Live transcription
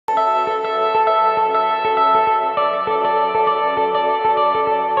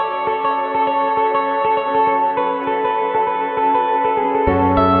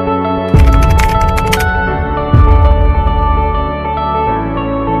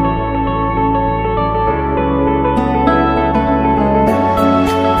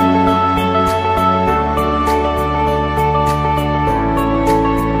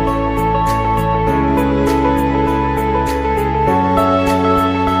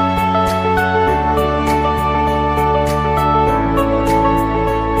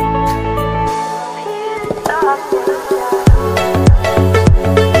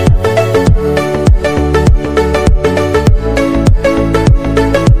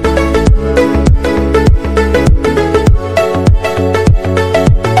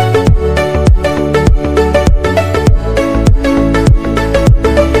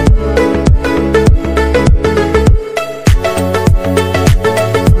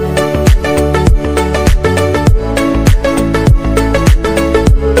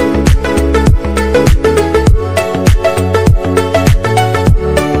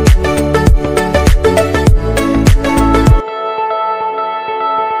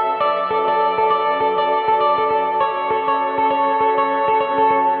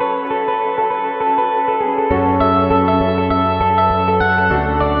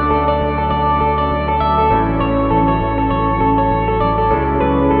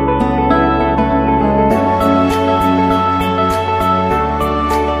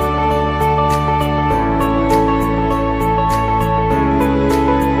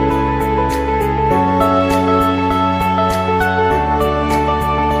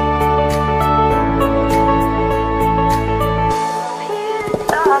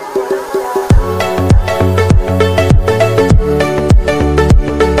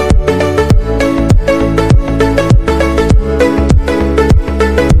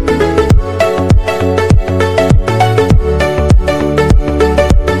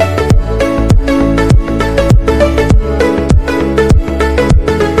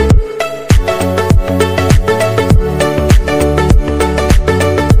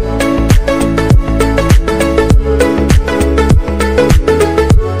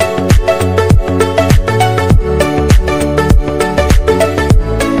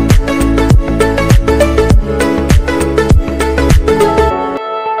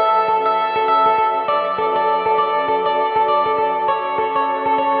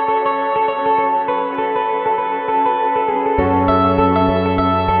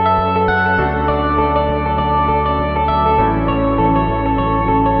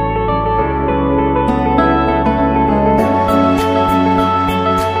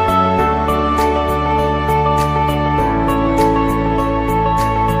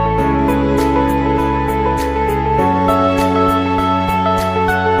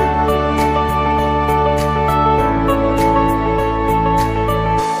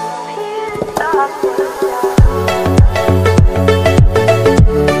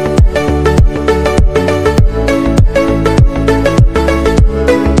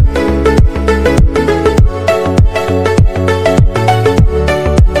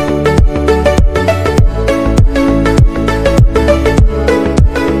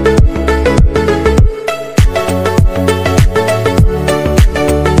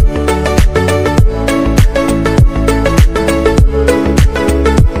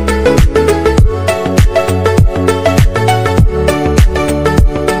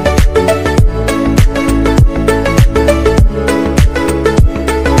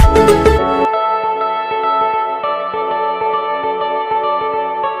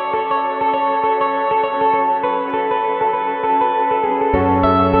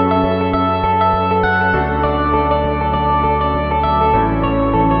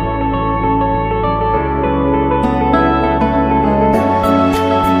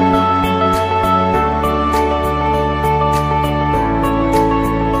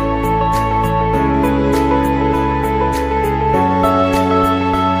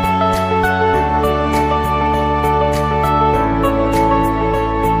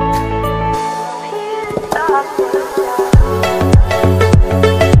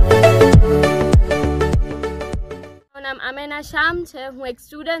નામ છે, હું એક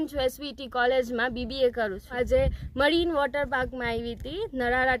સ્ટુડન્ટ છું એસવીટી કોલેજમાં BBA કરું છું. આજે મરીન વોટર પાર્કમાં આવી હતી,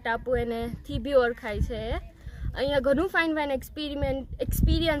 નરારા ટાપુ એને થીબી ઓળખાય છે. અહીંયા ઘણું ફાઇન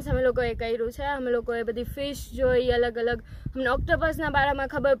એક્સપિરિયન્સ અમે લોકોએ કર્યું છે. અમે લોકોએ બધી ફિશ જોઈ, અલગ અલગ. અમને ઓક્ટોપસના બારામાં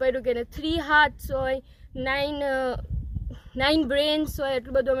ખબર પડ્યું કે એને 3 હાર્ટ્સ હોય, 9 બ્રેન્સ હોય.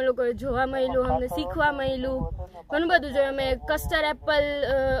 એટલું બધું અમે લોકોએ જોવા મળ્યું, અમને શીખવા મળ્યું, ઘણું બધું જોયું. અમે કસ્ટર્ડ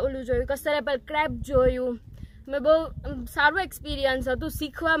એપલ ક્રેબ જોયું. મેં બહુ સારું એક્સપિરિયન્સ હતું,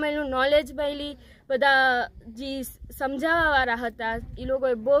 શીખવા મળ્યું, નોલેજ મળી. બધા જે સમજાવવાવાળા હતા એ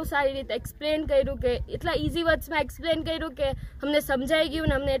લોકોએ બહુ સારી રીતે એક્સપ્લેન કર્યું, કે એટલા ઇઝી વર્ડ્સમાં એક્સપ્લેન કર્યું કે અમને સમજાઈ ગયું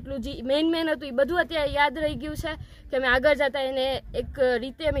ને અમને એટલું જે મેઇન હતું એ બધું અત્યારે યાદ રહી ગયું છે કે અમે આગળ જતાં એને એક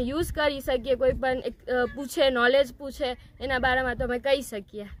રીતે અમે યુઝ કરી શકીએ. કોઈ પણ પૂછે, નોલેજ પૂછે એના બારામાં તો અમે કહી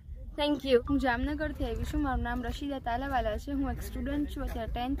શકીએ. Thank you. હું જામનગરથી આવી છું. મારું નામ રશીદા તાલાવાલા છે. હું એક સ્ટુડન્ટ છું,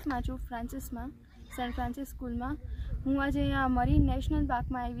 અત્યારે 10થમાં છું, ફ્રાન્સિસમાં, સેન્ટ ફ્રાન્સિસ સ્કૂલમાં. હું આજે અહીંયા મરીન નેશનલ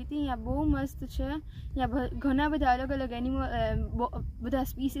પાર્કમાં આવી હતી. અહીંયા બહુ મસ્ત છે. અહીંયા ઘણા બધા અલગ અલગ બધા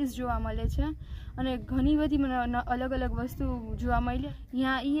સ્પીસીસ જોવા મળે છે અને ઘણી બધી મને અલગ અલગ વસ્તુ જોવા મળી.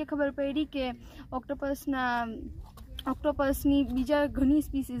 અહીંયા એ ખબર પડી કે ઓક્ટોપસની બીજા ઘણી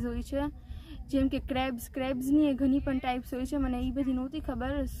સ્પીસીસ હોય છે, જેમ કે ક્રેબ્સની ઘણી પણ ટાઈપ્સ હોય છે. મને એ બધી નહોતી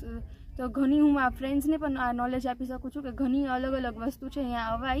ખબર, તો ઘણી હું મારા ફ્રેન્ડ્સને પણ આ નોલેજ આપી શકું છું કે ઘણી અલગ અલગ વસ્તુ છે,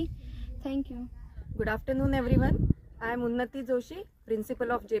 અહીંયા અવાય. Thank you. Good afternoon everyone. I am Unnati Joshi, principal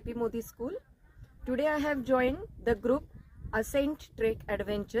of JP Modi School. Today I have joined the group Ascentrek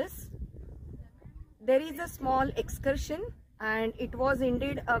Adventures. There is a small excursion and it was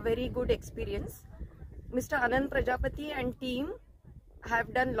indeed a very good experience. Mr. Anand Prajapati and team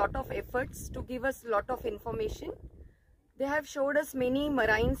have done lot of efforts to give us lot of information. They have showed us many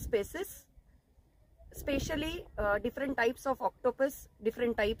marine species, especially different types of octopus,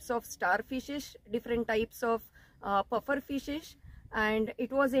 different types of starfishes, different types of puffer fishes, and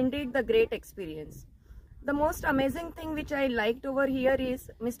it was indeed the great experience. The most amazing thing which I liked over here is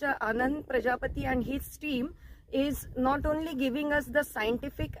Mr. Anand Prajapati and his team is not only giving us the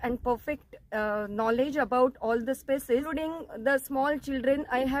scientific and perfect knowledge about all the species, including the small children.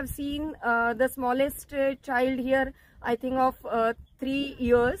 I have seen the smallest child here, I think of 3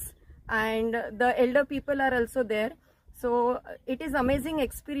 years, and the elder people are also there. So it is amazing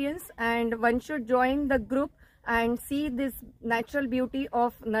experience and one should join the group and see this natural beauty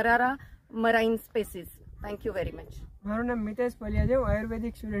of Narara marine species. Thank you very much. મારું નામ મિતેશ પલિયા છે, હું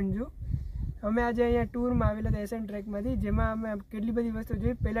આયુર્વેદિક student છું. અમે આજે અહીંયા ટૂરમાં આવેલા હતા એસેન્ટ્રેકમાંથી, જેમાં અમે કેટલી બધી વસ્તુ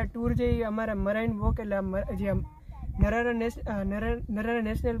જોઈ. પહેલાં ટૂર જે અમારા મરાઇન વોક એટલે જે નરારા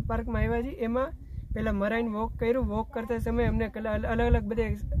નેશનલ પાર્કમાં આવ્યા છીએ એમાં પહેલાં મરાઇન વોક કર્યું. વોક કરતા સમયે અમને અલગ અલગ બધે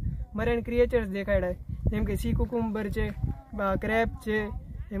મરાઇન ક્રિએચર્સ દેખાડ્યા, જેમ કે સી કુકુમ્બર છે, ક્રેબ છે,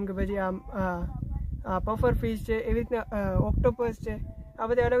 જેમ કે પછી આ પફર ફિશ છે, એવી રીતના ઓક્ટોપસ છે. આ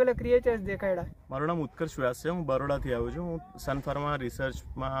બધા અલગ અલગ ક્રિએચર્સ દેખાડ્યા. મારું નામ ઉત્કર્ષ વ્યાસ છે, હું બરોડાથી આવ્યો છું. હું Sun Pharma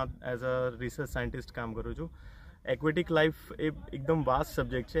રિસર્ચમાં as a research scientist કામ કરું છું. એક્વેટિક લાઈફ એ એકદમ વાસ્ટ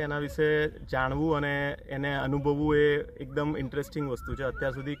સબ્જેક્ટ છે. એના વિશે જાણવું અને એને અનુભવવું એ એકદમ ઇન્ટરેસ્ટિંગ વસ્તુ છે.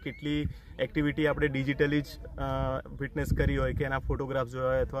 અત્યાર સુધી કેટલી એક્ટિવિટી આપણે ડિજિટલી જ વિટનેસ કરી હોય, કે એના ફોટોગ્રાફ્સ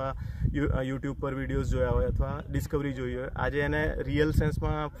જોયા હોય અથવા યુટ્યુબ પર વિડીયોઝ જોયા હોય અથવા ડિસ્કવરી જોઈ હોય, આજે એને રિયલ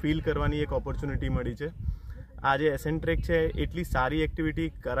સેન્સમાં ફીલ કરવાની એક ઓપોર્ચ્યુનિટી મળી છે. આજે એસેન્ટ્રેક છે એટલી સારી એક્ટિવિટી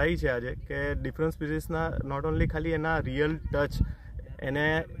કરાઈ છે આજે, કે ડિફરન્ટ સ્પીસીસના નોટ ઓનલી ખાલી એના રિયલ ટચ,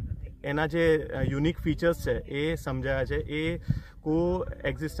 એના જે યુનિક ફીચર્સ છે એ સમજાયા છે. એ કો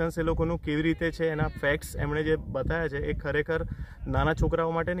એક્ઝિસ્ટન્સ એ લોકોનું કેવી રીતે છે, એના ફેક્ટ્સ એમણે જે બતાવ્યા છે એ ખરેખર નાના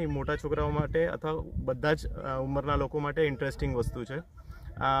છોકરાઓ માટે નહીં, મોટા છોકરાઓ માટે અથવા બધા જ ઉંમરના લોકો માટે ઇન્ટરેસ્ટિંગ વસ્તુ છે.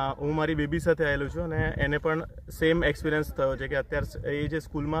 હું મારી બેબી સાથે આવેલો છું અને એને પણ સેમ એક્સપિરિયન્સ થયો છે કે અત્યારે એ જે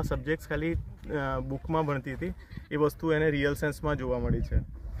સ્કૂલમાં સબ્જેક્ટ્સ ખાલી બુકમાં ભણતી હતી એ વસ્તુ એને રિયલ સેન્સમાં જોવા મળી છે.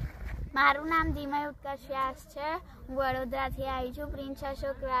 મારું નામ ધીમય ઉત્કર્ષ વ્યાસ છે. હું વડોદરાથી આવી છું. પ્રિન્સ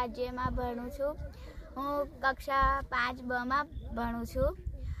અશોક રાજ્યમાં ભણું છું. હું કક્ષા 5Bમાં ભણું છું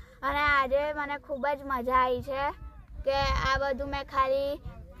અને આજે મને ખૂબ જ મજા આવી છે કે આ બધું મેં ખાલી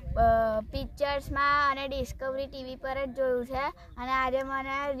પિક્ચર્સમાં અને ડિસ્કવરી ટીવી પર જ જોયું છે અને આજે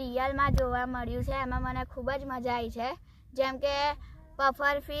મને રિયલમાં જોવા મળ્યું છે. એમાં મને ખૂબ જ મજા આવી છે. જેમ કે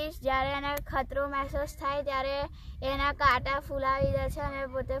પફર ફિશ, જ્યારે એને ખતરો મહેસૂસ થાય ત્યારે એના કાંટા ફૂલાવી દે છે અને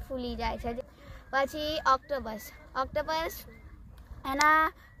પોતે ફૂલી જાય છે. પછી ઓક્ટોપસ એના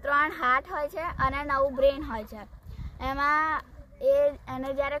 3 હાર્ટ હોય છે અને 9 બ્રેન હોય છે. એમાં એને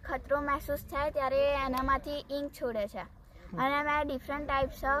જ્યારે ખતરો મહેસૂસ થાય ત્યારે એનામાંથી ઇંક છોડે છે. અને મેં ડિફરન્ટ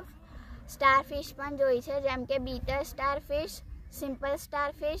ટાઈપ્સ ઓફ સ્ટારફિશ પણ જોઈ છે, જેમ કે બીટર સ્ટારફિશ, સિમ્પલ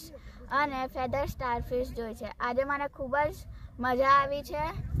સ્ટારફિશ અને ફેધર સ્ટારફિશ જોઈ છે. આજે મને ખૂબ જ મજા આવી છે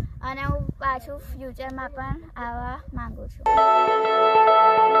અને હું પાછું ફ્યુચરમાં પણ આવવા માંગુ છું.